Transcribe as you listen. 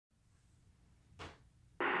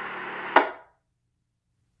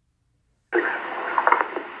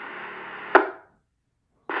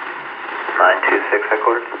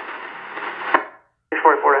headquarters.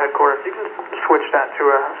 644 to headquarters. You can switch that to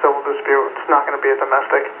a civil dispute. It's not going to be a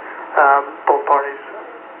domestic. Both parties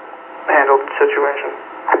handled the situation.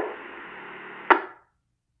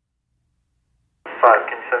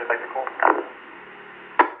 5, can you send me back the call?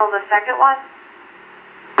 Oh, the second one?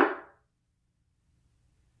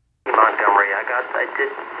 Montgomery, I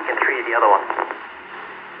did get 3 of the other one.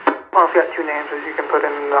 Well, if you got 2 names that you can put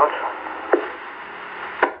in the notes.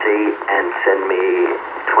 See, and send me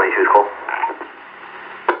 22's call.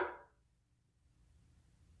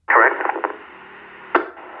 Correct?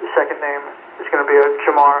 The second name is going to be a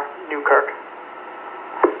Jamar Newkirk.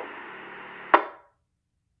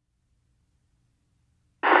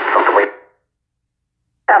 Something like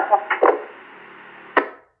Apple.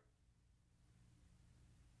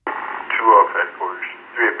 2 off headquarters,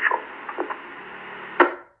 3 of patrol.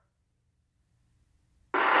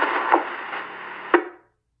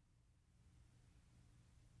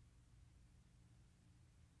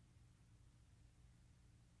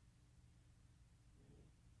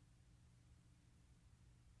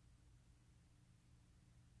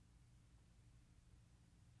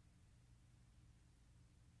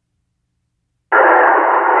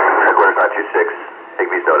 Headquarters 926,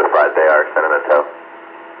 Higby's notified they are sending us out.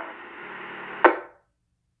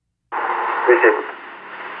 Receive.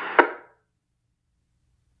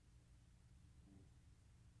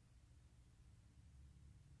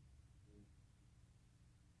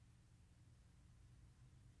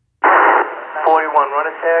 Run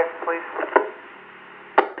a tag, please.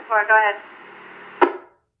 Go ahead.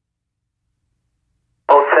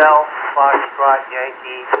 Hotel Foxtrot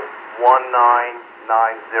Yankee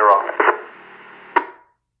 1990.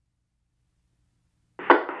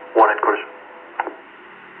 1 headquarters.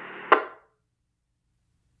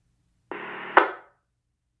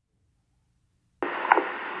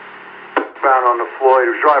 Found on the floor. He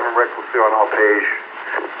was driving recklessly on our page.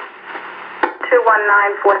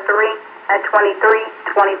 21943 at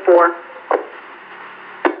 2324.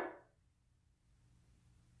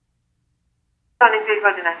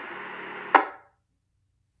 2329.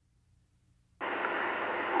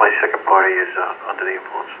 My second party is under the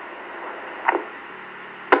influence.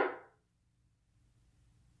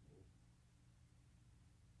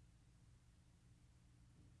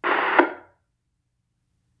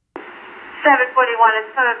 Is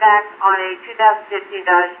coming back on a 2015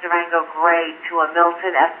 Dodge Durango Gray to a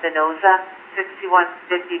Milton Espinoza,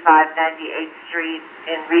 6155 98th Street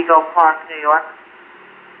in Rego Park, New York.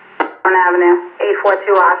 On Avenue,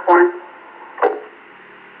 842 Osborne.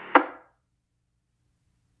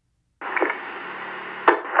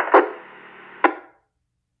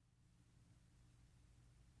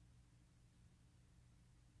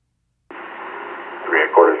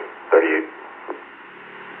 Headquarters 38.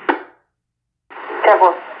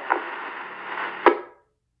 Temple.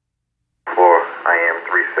 4, I am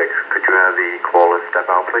 36. Could you have the caller step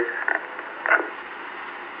out, please?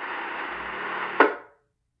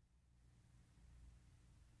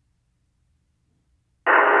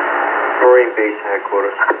 Marine Base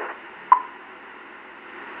Headquarters.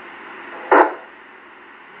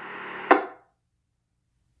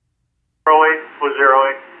 Was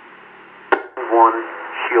 08. 1,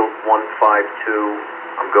 Shield 152.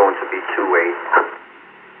 I'm going to be 28.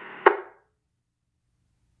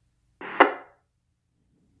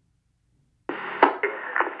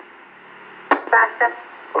 Boston.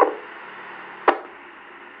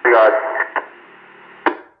 Regard.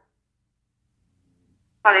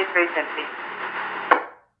 2350.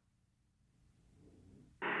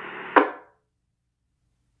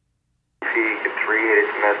 If you get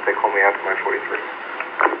 380 domestic, hold me out to my 43.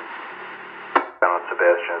 Down on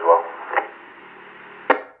Sebastian as well.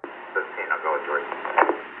 15, I'll go with George.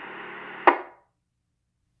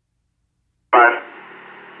 5.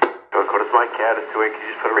 Dakota's my cat is 2-8. Could you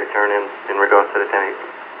just put a return in regards to the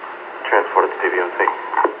 10-8? Transport it to PBMC.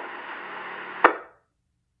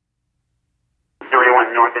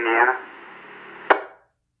 31 North Indiana.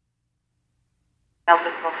 Delta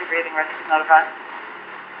difficulty breathing, rescue notified.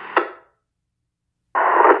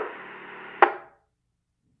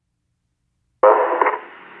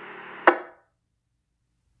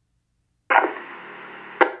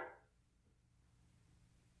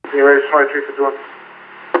 You ready to 2351?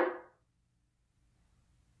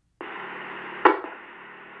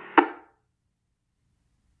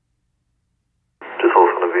 Just hold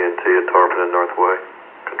from the VNT at Tarpon and Northway.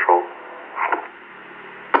 Control.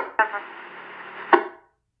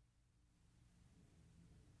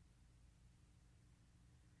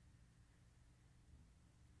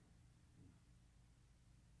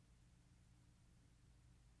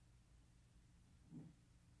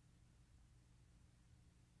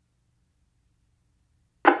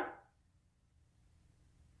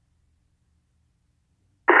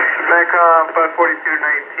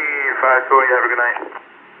 54219, 520, have a good night.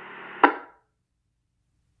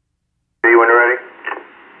 B, when you're ready.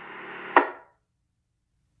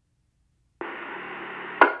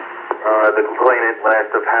 The complainant,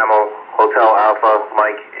 last of Hamel, Hotel Alpha,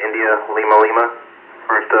 Mike, India, Lima Lima.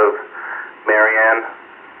 First of Marianne,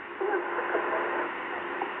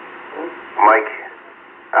 Mike,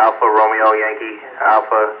 Alpha, Romeo, Yankee,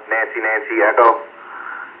 Alpha, Nancy, Nancy, Echo.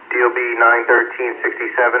 DOB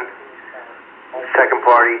 91367. Second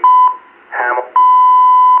party, Hamel.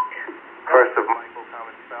 First of Michael,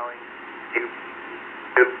 Thomas Spelling.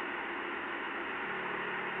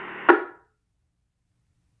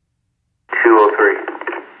 203.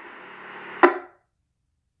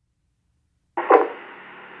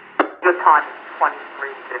 Good time,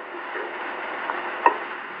 23:52.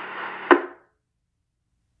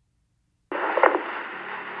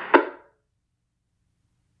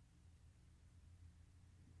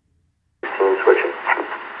 Switching.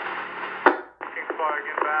 Kings Park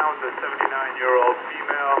inbound, a 79-year-old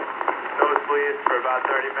female, nosebleeds for about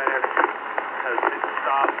 30 minutes, has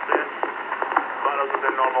stopped since, vitals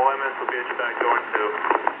within normal limits, will be at your back door in 2.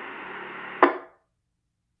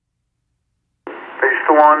 Are you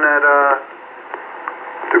still on that,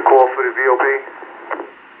 the call for the VOP?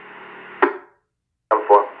 I'm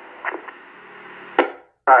for.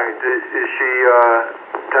 Alright, is she,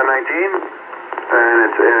 1019? And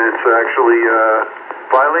it's actually,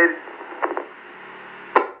 violated?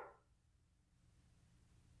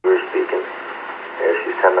 You're speaking. Yeah,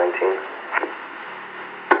 she's 1019.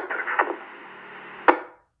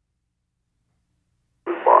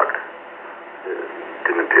 Locked.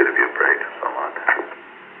 Didn't appear to be a break, so locked.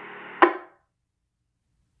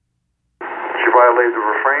 She violated the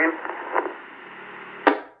refrain?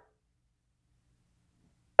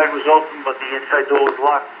 It was open, but the inside door was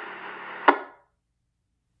locked.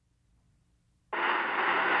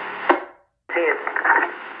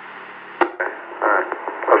 Alright,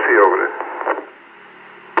 I'll see you over there.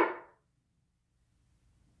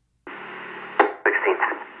 16.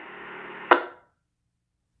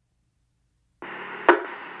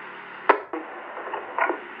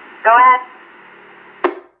 Go ahead.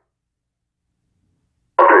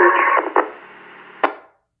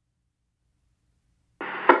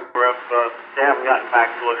 They haven't gotten back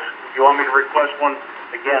to us. If you want me to request one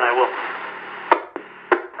again, I will. 5,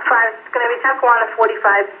 it's going to be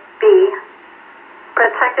 10-45B.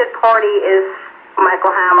 Protected party is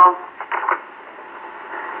Michael Hamill.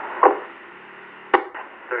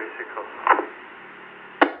 36.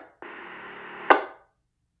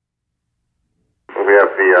 We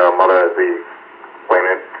have the mother as the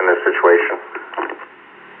complainant in this situation.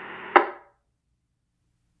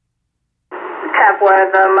 Tab where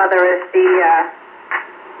the mother is the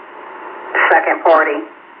second party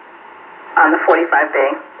on the 45B.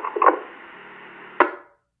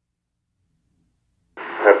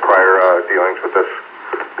 Had prior dealings with this.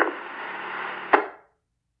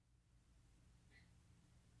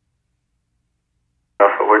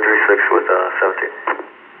 Alpha Woodry 6 with 17.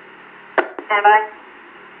 Stand by.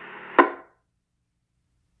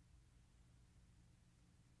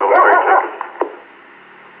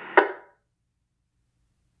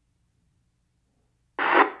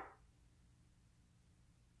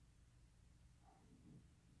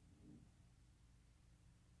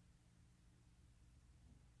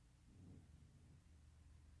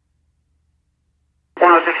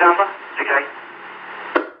 Alpha? 6-8.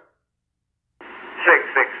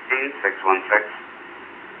 616, 616.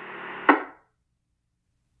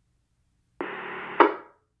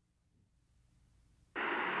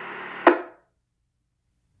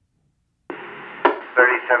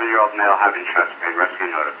 Thirty-seven-year-old male having chest pain. Rescue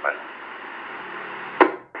notified.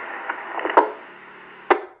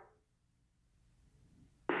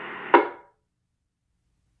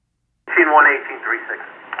 Scene 11836.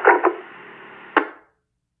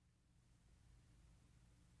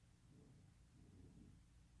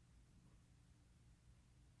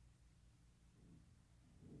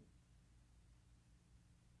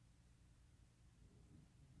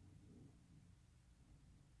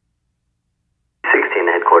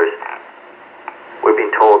 Headquarters. We're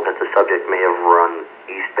being told that the subject may have run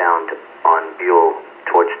eastbound on Buell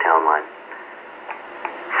towards Town Line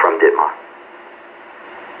from Ditmar.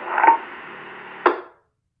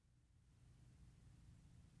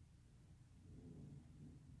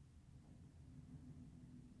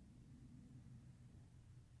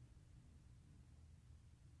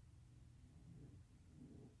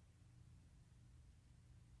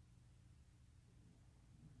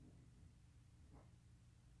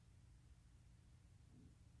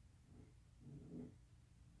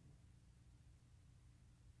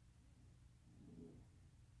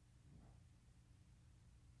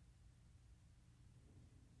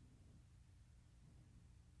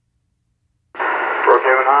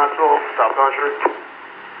 South Country.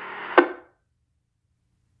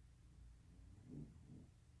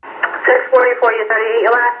 644, you 38,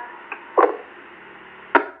 your last.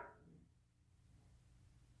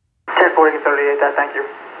 1040 to 38, that, thank you.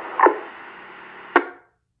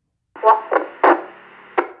 Well,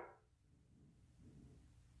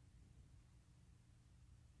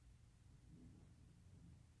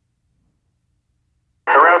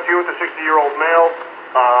 Around you with a 60-year-old male.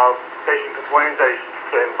 Patient complains that he's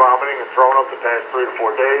been vomiting and throwing up the past 3 to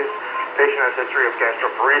 4 days. Patient has history of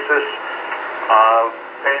gastroparesis.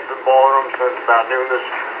 Pain's been bothering him since about noon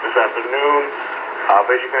this afternoon.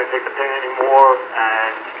 Patient couldn't take the pain anymore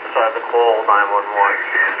and decided to call 911.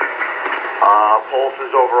 Pulse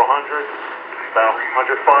is over 100, about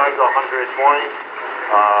 105 to 120.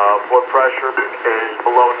 Blood pressure is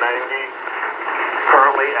below 90,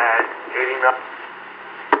 currently at 89.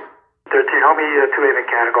 13, help me 2A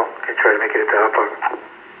mechanical. Can try to make it into Upper.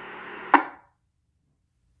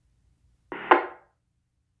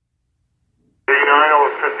 89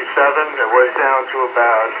 over 57, it weighs down to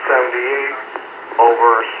about 78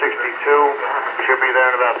 over 62. Should be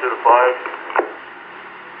there in about 2 to 5.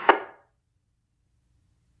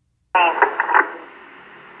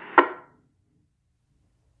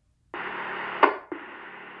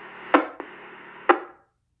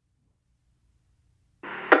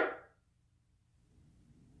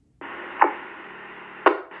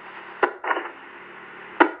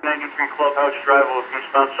 Clubhouse Drive will be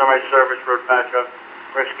on sunrise service road patch up.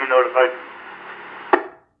 Rescue notified.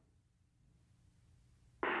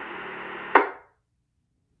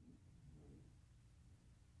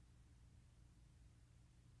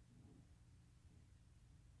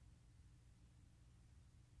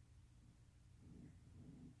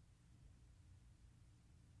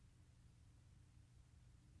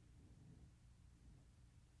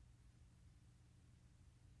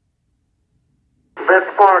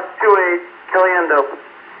 Vets Park 28, Caliendo.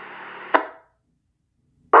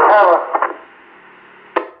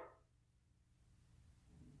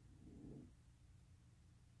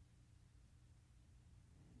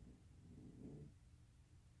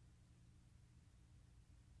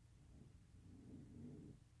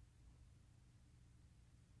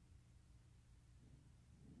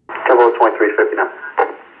 Cabo 2359.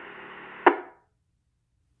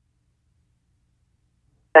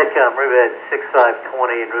 Headcom, Riverbed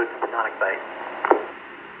 6520 en route to Tonic Bay.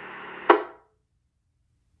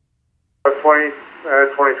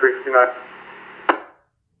 2359.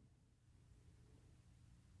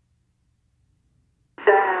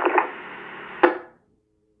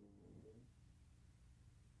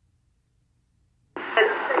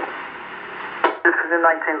 This is in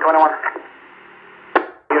 1921.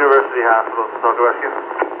 University Hospital, Soccer Rescue.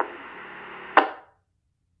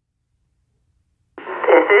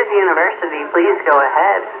 this is University. Please go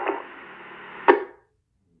ahead.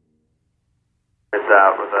 It's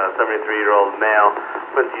out with a 73-year-old male.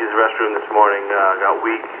 Went to use the restroom this morning, got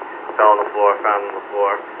weak, fell on the floor, found on the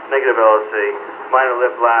floor. Negative LOC, minor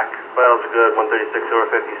lip lack, vitals are good, 136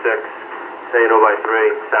 over 56. Say no by 3,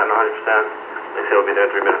 statin 100%. They say it'll be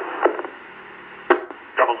there in 3 minutes.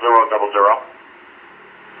 0000.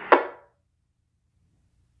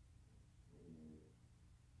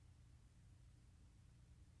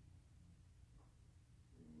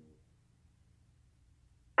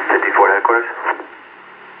 Headquarters.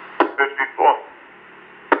 54.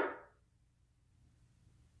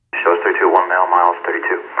 Shows 321 male, miles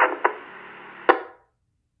 32.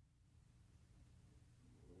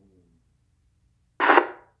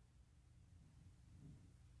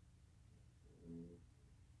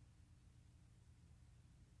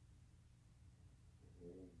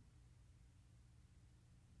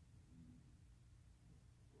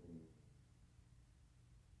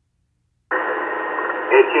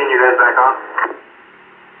 You guys back on?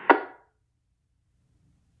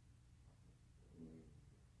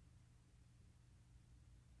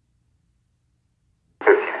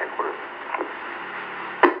 Headquarters.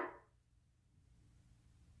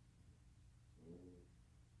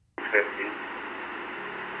 50.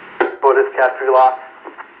 What is capture lock?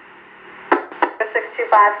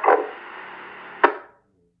 625.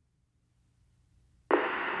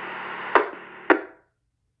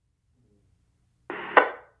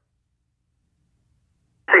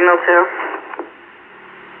 Signal 2.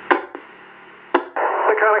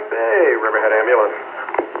 Taconic Bay, Riverhead Ambulance.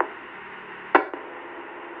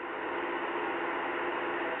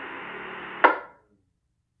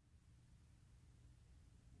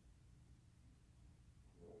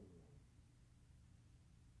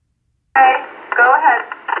 Okay, go ahead.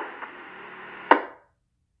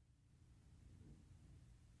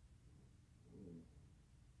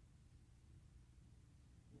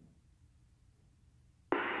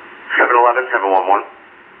 Alpha 711.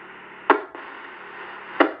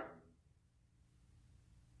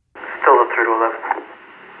 Still up 3 to 11.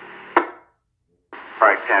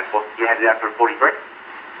 Alright, 10. Well, you headed after 43?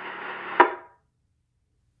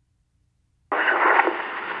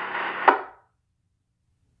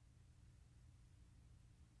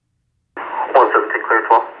 Clear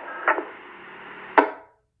 12.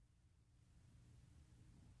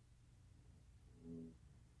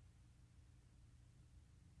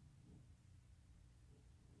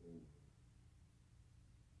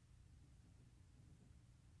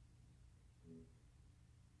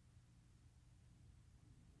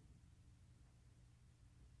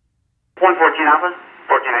 One 14 Alpha,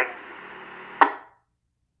 14A.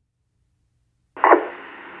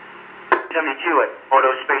 72 at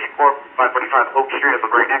Auto Space Corp, 545 Oak Street,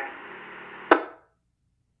 Upper Great Neck.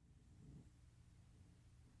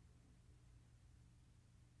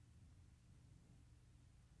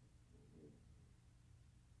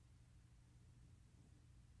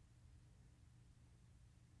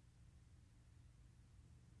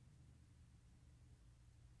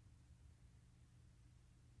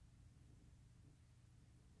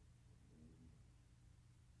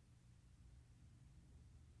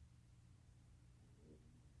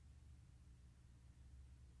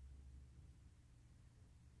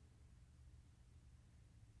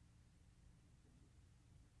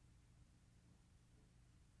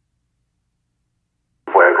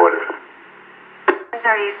 Where quarters?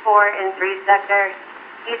 34 in 3 sector,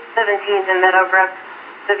 East 17th and Meadowbrook.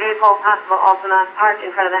 The vehicle, possible Ultima, parked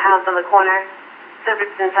in front of the house on the corner.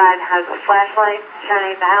 Subject inside has a flashlight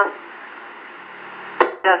shining at the house.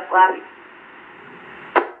 Just left.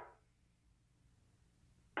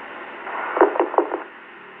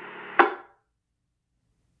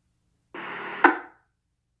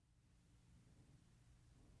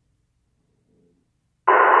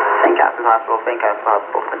 St. Catharines Hospital, St. Catharines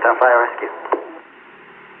Hospital, sent down fire rescue.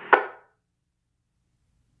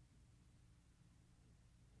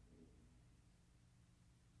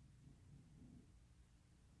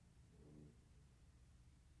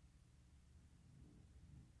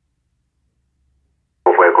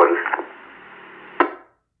 Where quarters?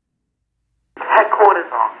 Headquarters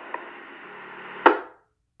on.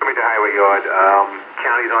 Coming to Highway Yard,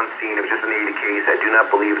 county's on scene. It was just an 80 case. I do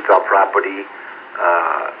not believe it's our property.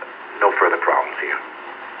 No further problems here.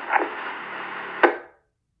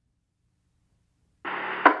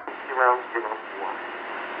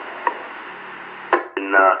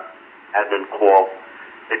 Admin call.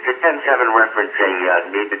 It's a 10-7 reference,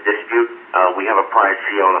 a neighbor dispute. We have a prior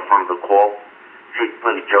CO on the front of the call. Chief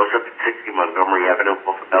Plenty Joseph at 60 Montgomery Avenue,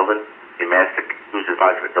 Buffalo, Melbourne. In Mastic, who's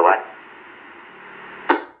advised for delay.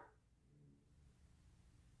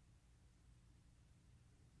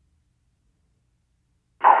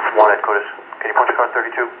 One headquarters. Can you punch a car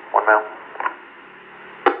 32? 1 mile.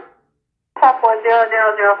 Call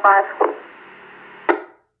 40005.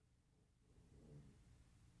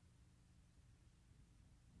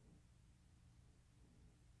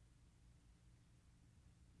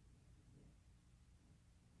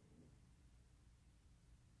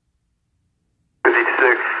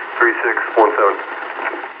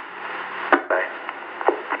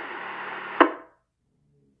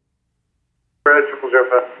 Brad,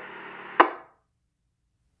 0005.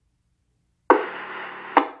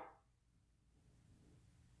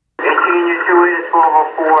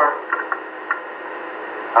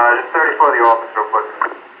 Just 34 the office real quick.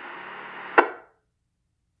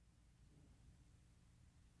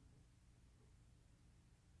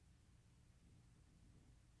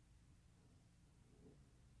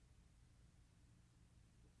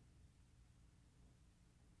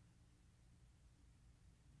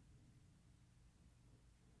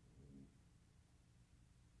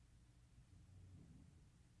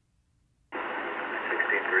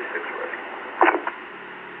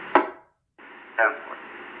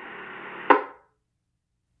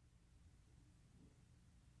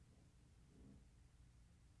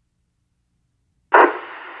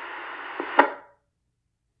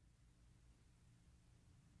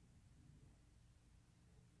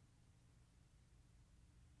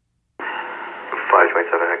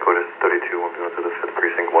 Headquarters, 32, 1 to the 5th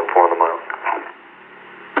precinct, 1-4 on the mile.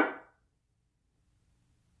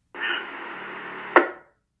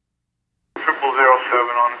 Triple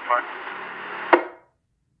 07 on its line.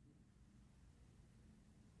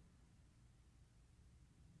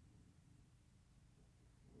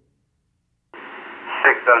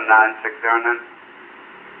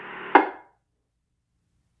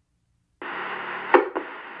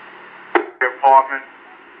 Your apartment.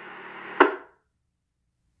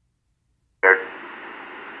 Six 09.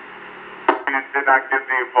 I give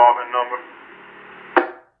the apartment number?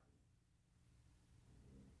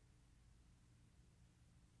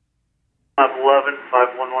 Five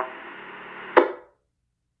 11-511.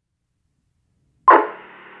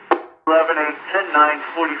 11-8-10-9,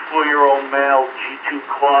 44-year-old male, G2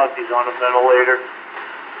 clogged, he's on a ventilator.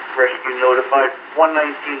 Rescue notified.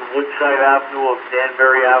 119 Woodside Avenue of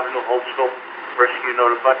Danbury Avenue, Holtsville. Rescue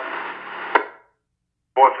notified.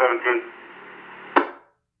 417.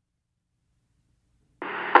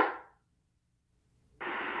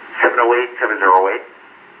 708-708.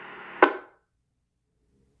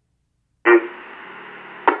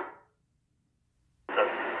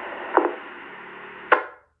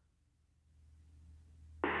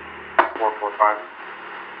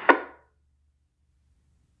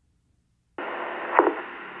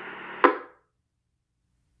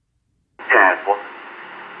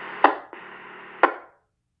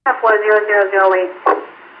 F100008.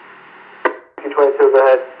 Q22, go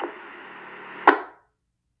ahead.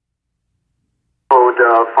 Code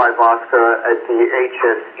 5 Oscar at the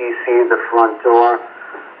HSEC, the front door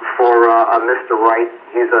for Mr. Wright.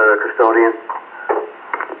 He's a custodian.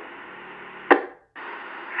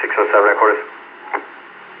 607 headquarters.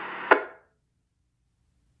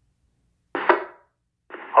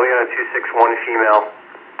 I'll be on a 261 female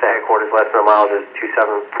to headquarters. Last known mileage is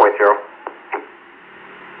 27.0.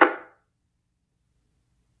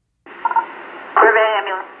 Rivet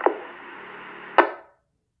ambulance.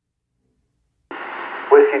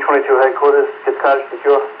 Whiskey 22 headquarters. Get cottage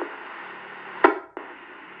secure.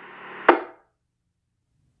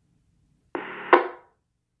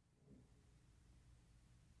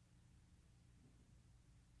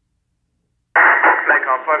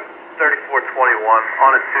 Metcon 53421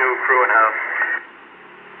 on a 2, crew and house.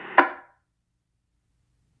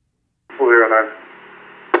 409.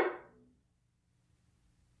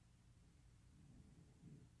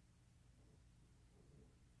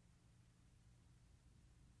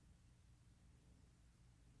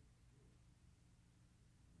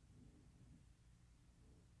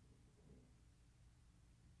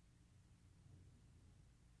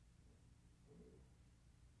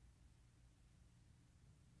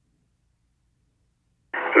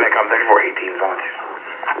 Metcon 3418 is on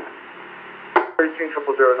 2.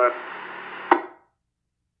 13009.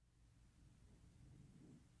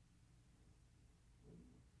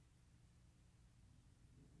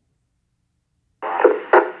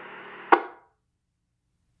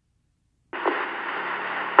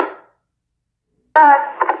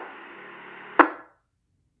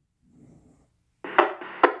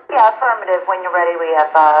 Yeah, affirmative. When you're ready, we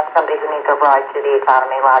have somebody who needs a ride to the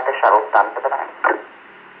economy lodge. The shuttle's done for the night.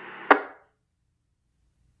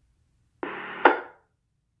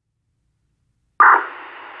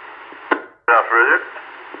 Further?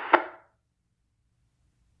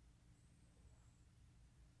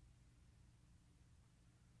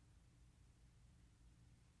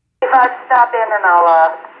 If I'd stop in and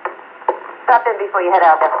I'll stop in before you head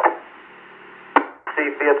out there. See,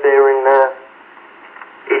 be up there in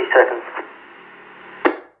 80 seconds.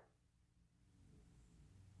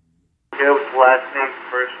 Yeah, what's the last name,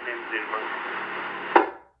 first name, date of birth?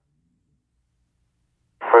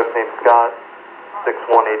 First name Scott,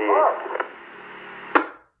 6188.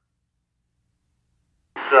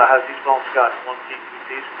 So how's he spelling Scott? 1 T, 2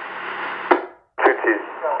 T's? 2 T's.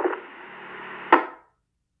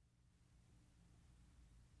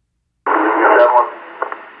 That one.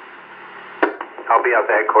 I'll be out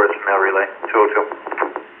the headquarters for mail relay, 202.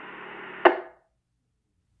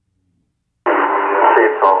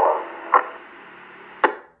 Safe all.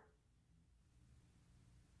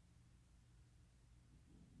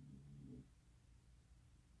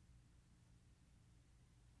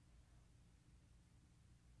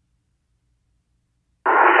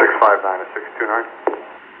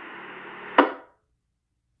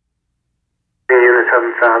 The units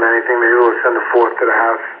haven't found anything. Maybe we'll send the fourth to the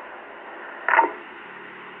house.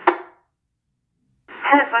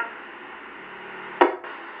 10-1.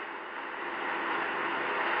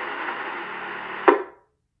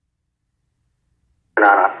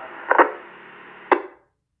 Nana.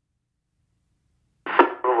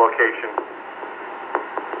 Location.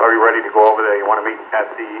 Are you ready to go over there? You want to meet at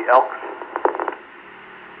the Elks?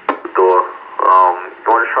 Door. You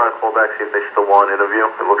want to try to call back, see if they still want an interview?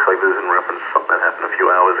 It looks like this is in reference to something that happened a few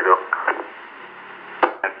hours ago.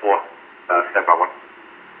 And 4, step by 1.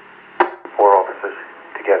 4 officers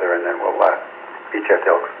together, and then we'll meet you at the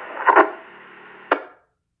Elks.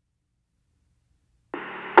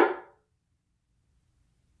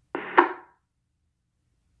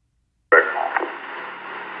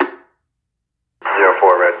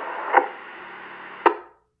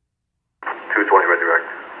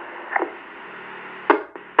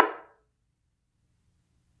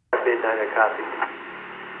 I copy.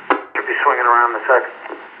 Should be swinging around in a second.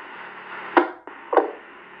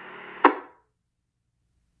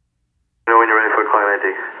 Know when you're ready for client ID.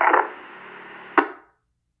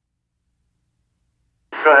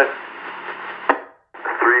 Go ahead.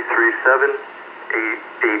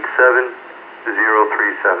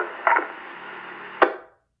 337-887-037.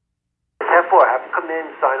 10-4, have them come in,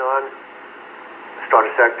 sign on, start a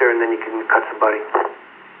sector, and then you can cut somebody.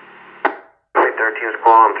 13 is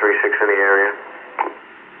call, I'm 36 in the area.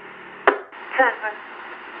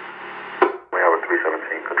 We have a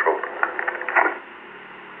 317 controlled.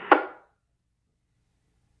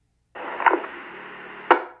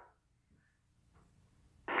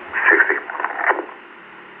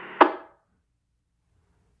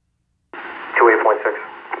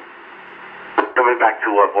 Coming back to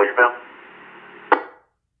voicemail.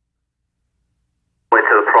 Wait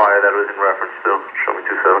to the prior that was in reference to. Show me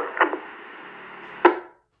 27.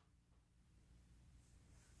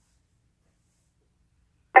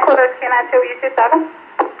 Ecuador 292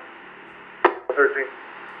 13.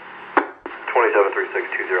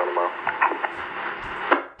 273620 on the mile.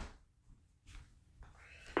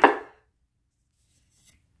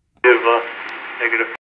 Give negative.